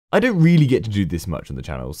I don't really get to do this much on the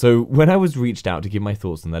channel, so when I was reached out to give my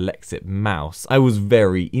thoughts on the Lexip mouse, I was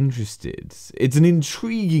very interested. It's an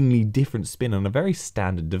intriguingly different spin on a very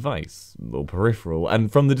standard device, or peripheral,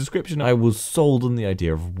 and from the description I was sold on the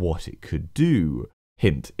idea of what it could do.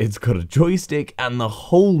 Hint, it's got a joystick and the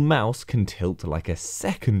whole mouse can tilt like a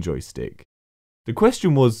second joystick. The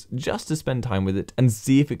question was just to spend time with it and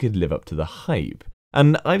see if it could live up to the hype,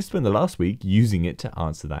 and I've spent the last week using it to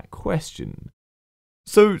answer that question.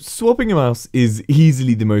 So, swapping a mouse is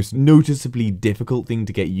easily the most noticeably difficult thing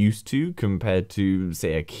to get used to compared to,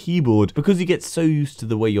 say, a keyboard, because you get so used to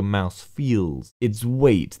the way your mouse feels, its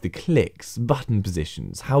weight, the clicks, button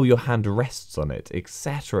positions, how your hand rests on it,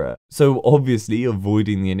 etc. So obviously,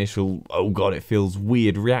 avoiding the initial, oh god it feels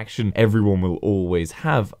weird reaction everyone will always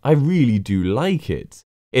have, I really do like it.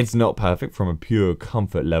 It's not perfect from a pure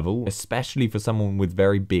comfort level, especially for someone with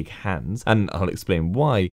very big hands, and I'll explain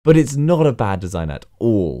why, but it's not a bad design at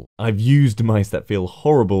all. I've used mice that feel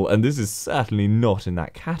horrible, and this is certainly not in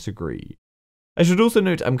that category. I should also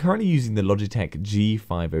note I'm currently using the Logitech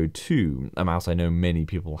G502, a mouse I know many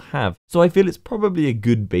people have, so I feel it's probably a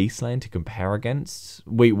good baseline to compare against.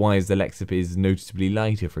 Weight-wise, the Lexip is noticeably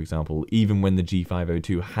lighter, for example, even when the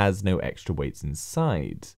G502 has no extra weights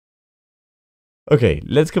inside. Okay,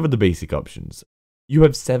 let's cover the basic options. You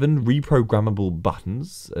have 7 reprogrammable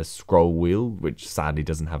buttons, a scroll wheel, which sadly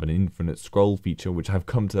doesn't have an infinite scroll feature, which I've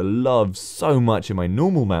come to love so much in my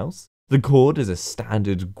normal mouse. The cord is a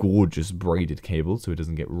standard gorgeous braided cable so it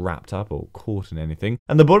doesn't get wrapped up or caught in anything,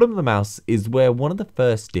 and the bottom of the mouse is where one of the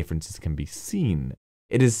first differences can be seen.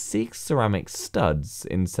 It is 6 ceramic studs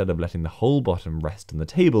instead of letting the whole bottom rest on the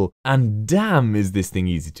table, and damn is this thing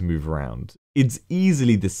easy to move around. It's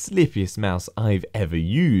easily the slippiest mouse I've ever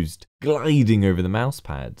used, gliding over the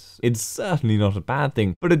mousepad. It's certainly not a bad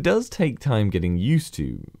thing, but it does take time getting used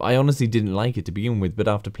to. I honestly didn't like it to begin with, but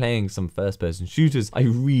after playing some first-person shooters, I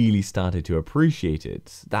really started to appreciate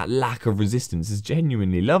it. That lack of resistance is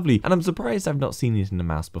genuinely lovely, and I'm surprised I've not seen it in a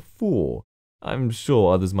mouse before. I'm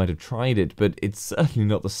sure others might have tried it, but it's certainly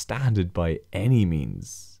not the standard by any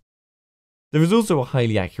means. There is also a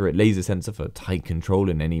highly accurate laser sensor for tight control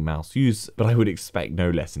in any mouse use, but I would expect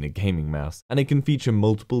no less in a gaming mouse, and it can feature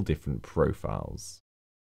multiple different profiles.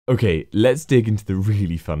 Okay, let's dig into the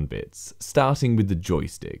really fun bits, starting with the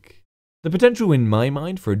joystick. The potential in my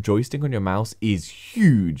mind for a joystick on your mouse is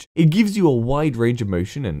huge. It gives you a wide range of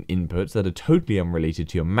motion and inputs that are totally unrelated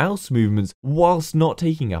to your mouse movements whilst not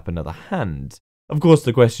taking up another hand. Of course,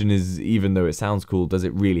 the question is, even though it sounds cool, does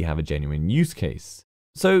it really have a genuine use case?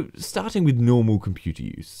 So, starting with normal computer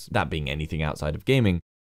use, that being anything outside of gaming,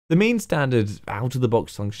 the main standard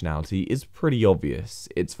out-of-the-box functionality is pretty obvious.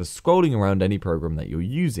 It's for scrolling around any program that you're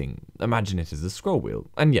using. Imagine it as a scroll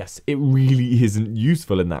wheel. And yes, it really isn't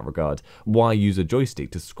useful in that regard. Why use a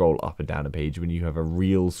joystick to scroll up and down a page when you have a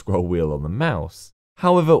real scroll wheel on the mouse?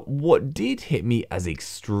 However, what did hit me as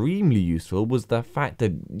extremely useful was the fact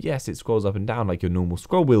that, yes, it scrolls up and down like your normal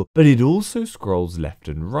scroll wheel, but it also scrolls left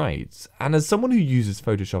and right. And as someone who uses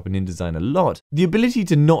Photoshop and InDesign a lot, the ability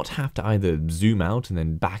to not have to either zoom out and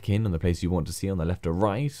then back in on the place you want to see on the left or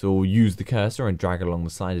right, or use the cursor and drag along the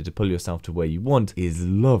slider to pull yourself to where you want is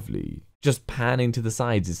lovely. Just panning to the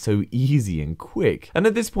sides is so easy and quick. And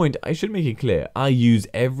at this point, I should make it clear, I use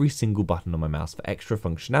every single button on my mouse for extra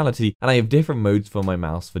functionality, and I have different modes for my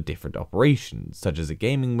mouse for different operations, such as a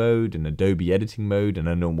gaming mode, an Adobe editing mode, and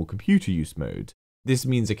a normal computer use mode. This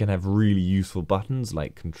means I can have really useful buttons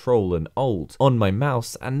like Control and Alt on my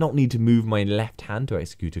mouse and not need to move my left hand to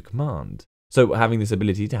execute a command. So having this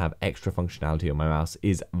ability to have extra functionality on my mouse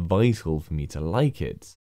is vital for me to like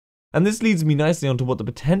it. And this leads me nicely onto what the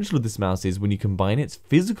potential of this mouse is when you combine its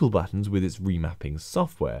physical buttons with its remapping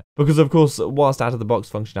software. Because of course, whilst out-of-the-box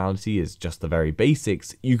functionality is just the very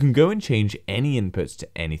basics, you can go and change any inputs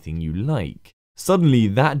to anything you like. Suddenly,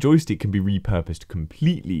 that joystick can be repurposed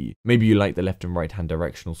completely. Maybe you like the left and right hand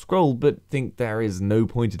directional scroll, but think there is no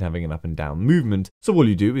point in having an up and down movement, so all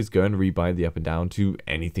you do is go and rebind the up and down to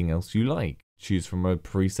anything else you like. Choose from a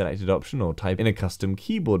pre-selected option or type in a custom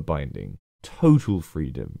keyboard binding. Total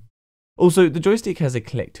freedom. Also, the joystick has a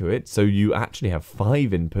click to it, so you actually have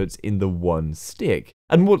 5 inputs in the one stick.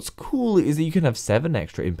 And what's cool is that you can have 7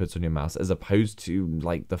 extra inputs on your mouse as opposed to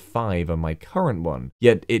like the 5 on my current one.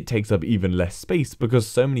 Yet it takes up even less space because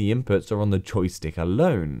so many inputs are on the joystick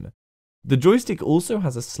alone. The joystick also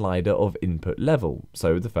has a slider of input level,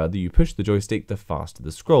 so the further you push the joystick, the faster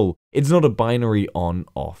the scroll. It's not a binary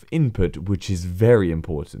on-off input, which is very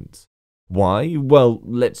important. Why? Well,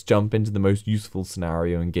 let's jump into the most useful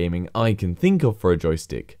scenario in gaming I can think of for a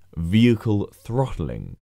joystick: vehicle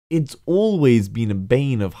throttling. It's always been a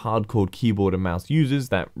bane of hardcore keyboard and mouse users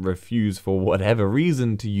that refuse for whatever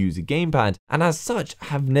reason to use a gamepad, and as such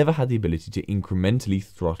have never had the ability to incrementally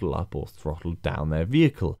throttle up or throttle down their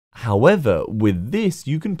vehicle. However, with this,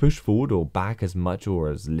 you can push forward or back as much or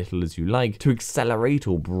as little as you like to accelerate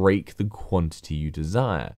or brake the quantity you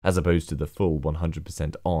desire, as opposed to the full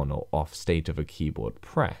 100% on or off state of a keyboard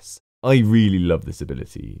press. I really love this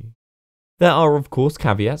ability. There are of course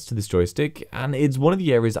caveats to this joystick, and it's one of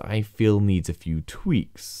the areas I feel needs a few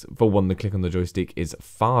tweaks. For one, the click on the joystick is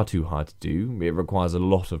far too hard to do, it requires a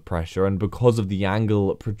lot of pressure, and because of the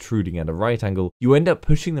angle protruding at a right angle, you end up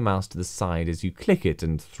pushing the mouse to the side as you click it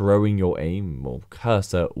and throwing your aim or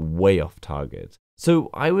cursor way off target. So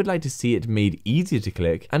I would like to see it made easier to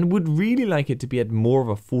click, and would really like it to be at more of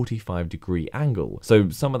a 45-degree angle, so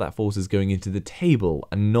some of that force is going into the table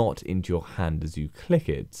and not into your hand as you click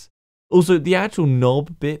it. Also, the actual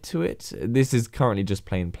knob bit to it, this is currently just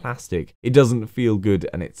plain plastic. It doesn't feel good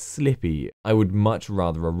and it's slippy. I would much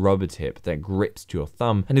rather a rubber tip that grips to your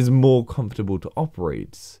thumb and is more comfortable to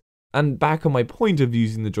operate. And back on my point of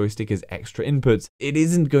using the joystick as extra inputs, it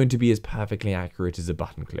isn't going to be as perfectly accurate as a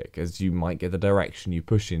button click, as you might get the direction you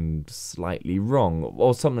push in slightly wrong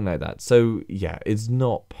or something like that. So yeah, it's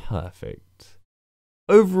not perfect.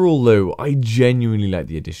 Overall though, I genuinely like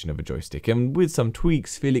the addition of a joystick, and with some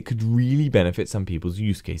tweaks feel it could really benefit some people's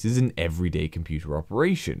use cases in everyday computer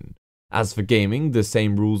operation. As for gaming, the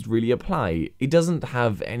same rules really apply. It doesn't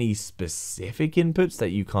have any specific inputs that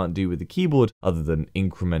you can't do with the keyboard other than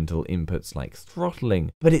incremental inputs like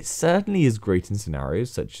throttling, but it certainly is great in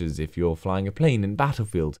scenarios such as if you're flying a plane in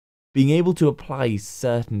Battlefield. Being able to apply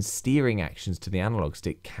certain steering actions to the analog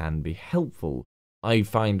stick can be helpful. I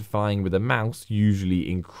find flying with a mouse usually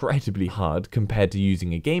incredibly hard compared to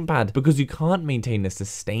using a gamepad because you can't maintain a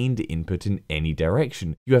sustained input in any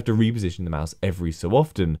direction. You have to reposition the mouse every so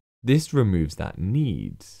often. This removes that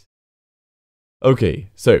need.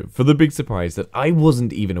 Okay, so for the big surprise that I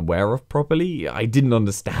wasn't even aware of properly, I didn't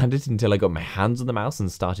understand it until I got my hands on the mouse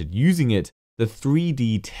and started using it, the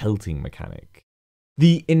 3D tilting mechanic.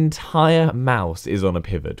 The entire mouse is on a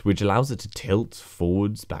pivot, which allows it to tilt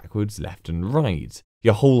forwards, backwards, left and right.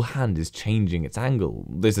 Your whole hand is changing its angle.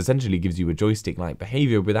 This essentially gives you a joystick-like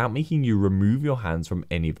behavior without making you remove your hands from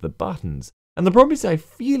any of the buttons. And the promise I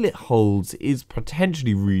feel it holds is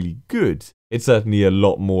potentially really good. It's certainly a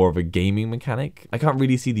lot more of a gaming mechanic. I can't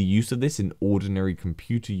really see the use of this in ordinary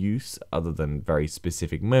computer use other than very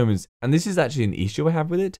specific moments, and this is actually an issue I have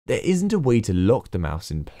with it. There isn't a way to lock the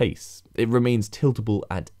mouse in place. It remains tiltable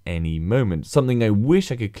at any moment, something I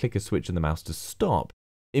wish I could click a switch on the mouse to stop.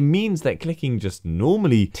 It means that clicking just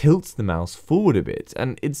normally tilts the mouse forward a bit,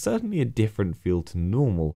 and it's certainly a different feel to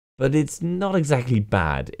normal, but it's not exactly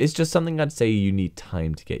bad. It's just something I'd say you need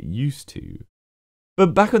time to get used to.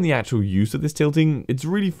 But back on the actual use of this tilting, it's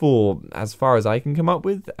really for, as far as I can come up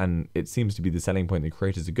with, and it seems to be the selling point the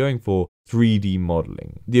creators are going for, 3D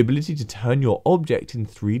modeling. The ability to turn your object in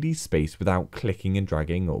 3D space without clicking and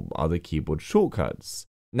dragging or other keyboard shortcuts.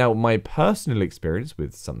 Now, my personal experience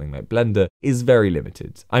with something like Blender is very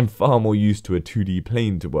limited. I'm far more used to a 2D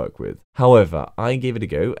plane to work with. However, I gave it a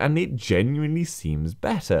go and it genuinely seems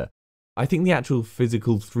better. I think the actual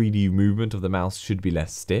physical 3D movement of the mouse should be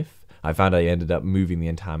less stiff. I found I ended up moving the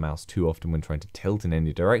entire mouse too often when trying to tilt in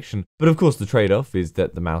any direction, but of course the trade-off is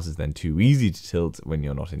that the mouse is then too easy to tilt when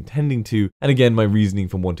you're not intending to, and again my reasoning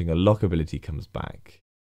for wanting a lock ability comes back.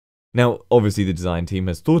 Now, obviously the design team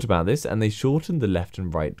has thought about this and they shortened the left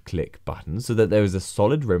and right click buttons so that there is a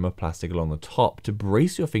solid rim of plastic along the top to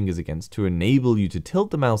brace your fingers against to enable you to tilt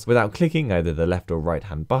the mouse without clicking either the left or right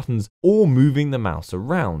hand buttons or moving the mouse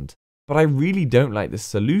around. But I really don't like this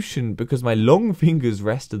solution because my long fingers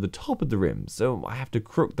rest at the top of the rim, so I have to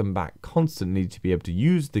crook them back constantly to be able to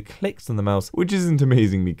use the clicks on the mouse, which isn't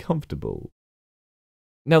amazingly comfortable.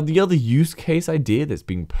 Now, the other use case idea that's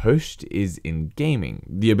being pushed is in gaming.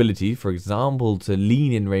 The ability, for example, to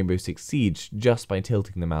lean in Rainbow Six Siege just by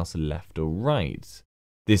tilting the mouse left or right.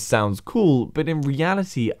 This sounds cool, but in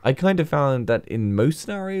reality, I kind of found that in most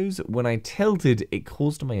scenarios, when I tilted, it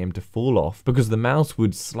caused my aim to fall off because the mouse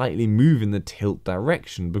would slightly move in the tilt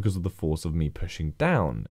direction because of the force of me pushing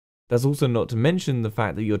down. That's also not to mention the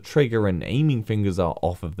fact that your trigger and aiming fingers are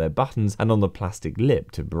off of their buttons and on the plastic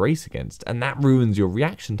lip to brace against, and that ruins your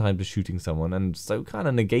reaction time to shooting someone and so kind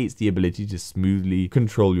of negates the ability to smoothly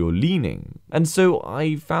control your leaning. And so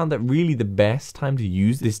I found that really the best time to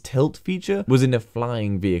use this tilt feature was in a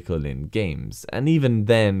flying vehicle in games, and even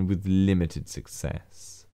then with limited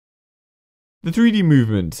success. The 3D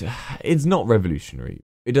movement, it's not revolutionary.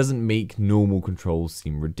 It doesn't make normal controls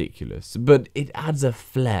seem ridiculous, but it adds a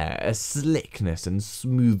flair, a slickness and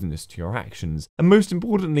smoothness to your actions, and most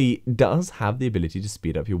importantly, does have the ability to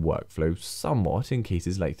speed up your workflow somewhat in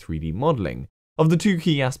cases like 3D modeling. Of the two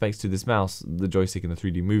key aspects to this mouse, the joystick and the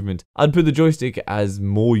 3D movement, I'd put the joystick as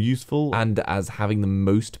more useful and as having the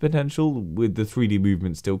most potential, with the 3D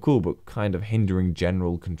movement still cool but kind of hindering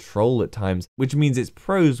general control at times, which means its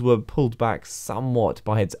pros were pulled back somewhat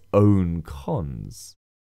by its own cons.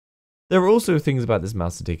 There are also things about this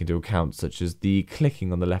mouse to take into account, such as the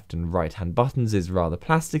clicking on the left and right hand buttons is rather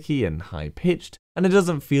plasticky and high pitched, and it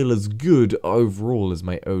doesn't feel as good overall as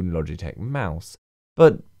my own Logitech mouse.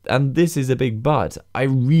 But, and this is a big but, I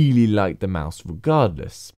really like the mouse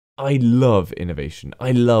regardless. I love innovation,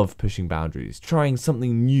 I love pushing boundaries, trying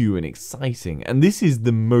something new and exciting, and this is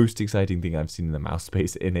the most exciting thing I've seen in the mouse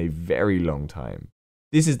space in a very long time.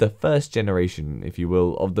 This is the first generation, if you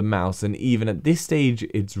will, of the mouse, and even at this stage,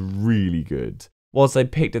 it's really good. Whilst I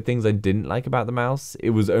picked at things I didn't like about the mouse, it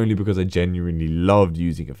was only because I genuinely loved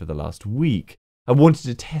using it for the last week. I wanted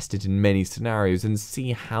to test it in many scenarios and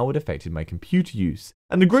see how it affected my computer use.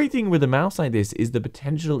 And the great thing with a mouse like this is the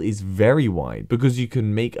potential is very wide, because you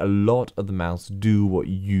can make a lot of the mouse do what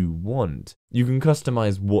you want. You can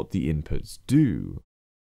customize what the inputs do.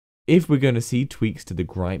 If we're going to see tweaks to the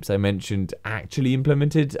gripes I mentioned actually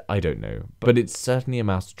implemented, I don't know, but it's certainly a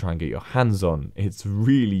mouse to try and get your hands on. It's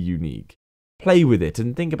really unique. Play with it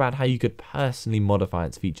and think about how you could personally modify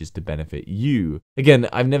its features to benefit you. Again,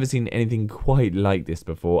 I've never seen anything quite like this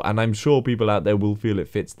before, and I'm sure people out there will feel it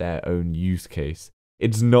fits their own use case.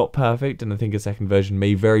 It's not perfect, and I think a second version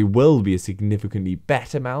may very well be a significantly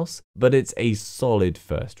better mouse, but it's a solid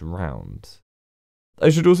first round. I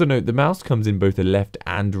should also note the mouse comes in both a left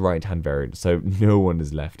and right hand variant, so no one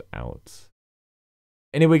is left out.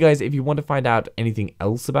 Anyway guys, if you want to find out anything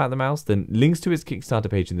else about the mouse, then links to its Kickstarter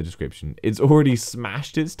page in the description. It's already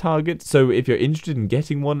smashed its target, so if you're interested in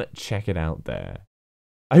getting one, check it out there.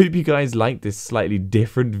 I hope you guys liked this slightly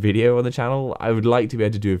different video on the channel. I would like to be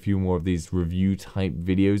able to do a few more of these review type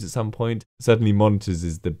videos at some point. Certainly monitors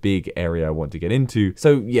is the big area I want to get into,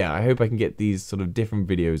 so yeah, I hope I can get these sort of different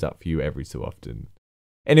videos up for you every so often.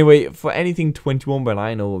 Anyway, for anything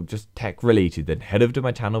 21x9 or just tech related, then head over to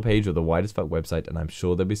my channel page or the WideAsFcuk website, and I'm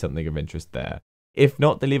sure there'll be something of interest there. If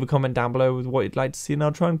not, then leave a comment down below with what you'd like to see and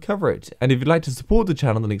I'll try and cover it. And if you'd like to support the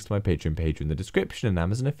channel, the links to my Patreon page are in the description, and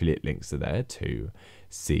Amazon affiliate links are there too.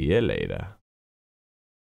 See you later.